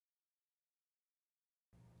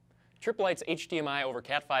Tripp Lite's HDMI over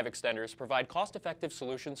Cat5 extenders provide cost-effective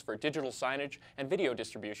solutions for digital signage and video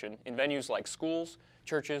distribution in venues like schools,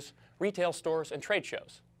 churches, retail stores, and trade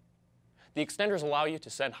shows. The extenders allow you to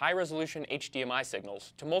send high-resolution HDMI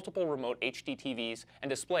signals to multiple remote HD TVs and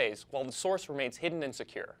displays while the source remains hidden and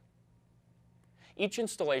secure. Each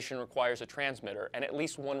installation requires a transmitter and at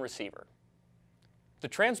least one receiver. The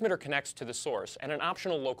transmitter connects to the source and an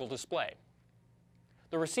optional local display.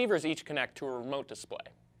 The receivers each connect to a remote display.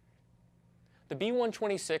 The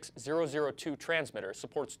B126-002 transmitter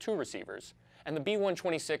supports 2 receivers, and the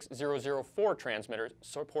B126-004 transmitter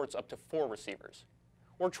supports up to 4 receivers,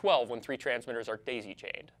 or 12 when 3 transmitters are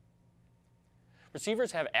daisy-chained.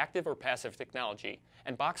 Receivers have active or passive technology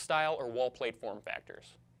and box-style or wall plate form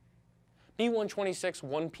factors.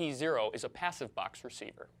 B126-1P0 is a passive box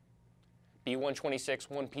receiver.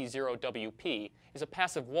 B126-1P0WP is a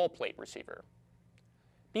passive wall plate receiver.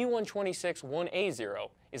 B126-1A0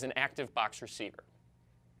 is an active box receiver.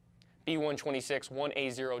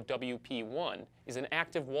 B126-1A0WP1 is an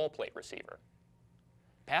active wall plate receiver.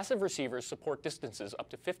 Passive receivers support distances up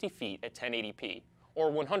to 50 feet at 1080p or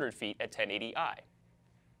 100 feet at 1080i.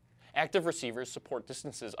 Active receivers support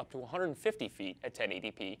distances up to 150 feet at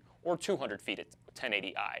 1080p or 200 feet at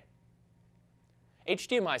 1080i.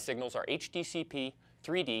 HDMI signals are HDCP,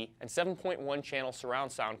 3D, and 7.1 channel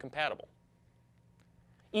surround sound compatible.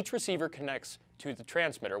 Each receiver connects to the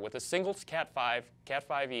transmitter with a single Cat5,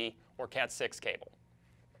 Cat5e, or Cat6 cable.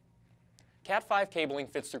 Cat5 cabling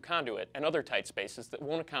fits through conduit and other tight spaces that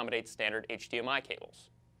won't accommodate standard HDMI cables.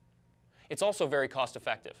 It's also very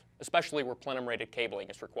cost-effective, especially where plenum-rated cabling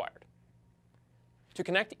is required. To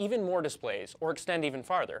connect even more displays or extend even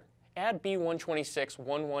farther, add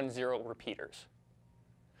B126-110 repeaters.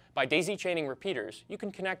 By daisy-chaining repeaters, you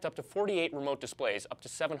can connect up to 48 remote displays up to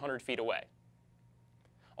 700 feet away.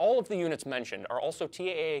 All of the units mentioned are also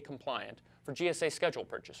TAA compliant for GSA schedule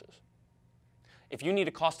purchases. If you need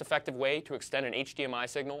a cost-effective way to extend an HDMI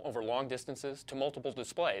signal over long distances to multiple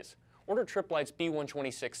displays, order Tripp Lite's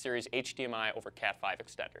B126 series HDMI over Cat5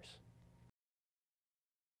 extenders.